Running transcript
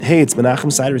Hey, it's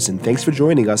Menachem Siderson. Thanks for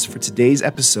joining us for today's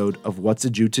episode of What's a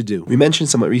Jew to Do. We mentioned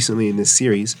somewhat recently in this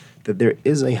series that there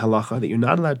is a halacha that you're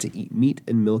not allowed to eat meat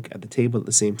and milk at the table at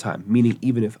the same time, meaning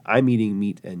even if I'm eating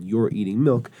meat and you're eating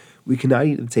milk, we cannot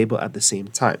eat at the table at the same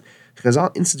time.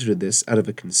 Chazal instituted this out of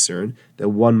a concern that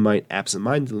one might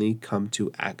absentmindedly come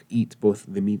to eat both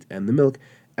the meat and the milk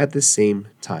at the same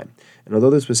time. And although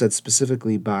this was said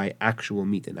specifically by actual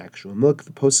meat and actual milk,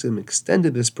 the poskim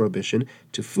extended this prohibition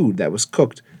to food that was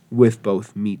cooked with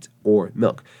both meat or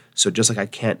milk. So just like I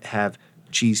can't have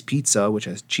cheese pizza, which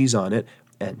has cheese on it,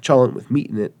 and cholent with meat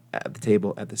in it at the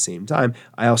table at the same time,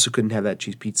 I also couldn't have that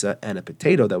cheese pizza and a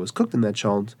potato that was cooked in that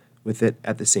cholent with it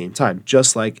at the same time.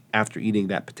 Just like after eating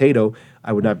that potato,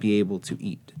 I would not be able to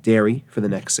eat dairy for the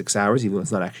next 6 hours, even though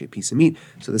it's not actually a piece of meat.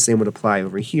 So the same would apply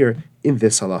over here in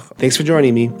this halacha. Thanks for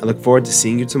joining me. I look forward to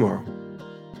seeing you tomorrow.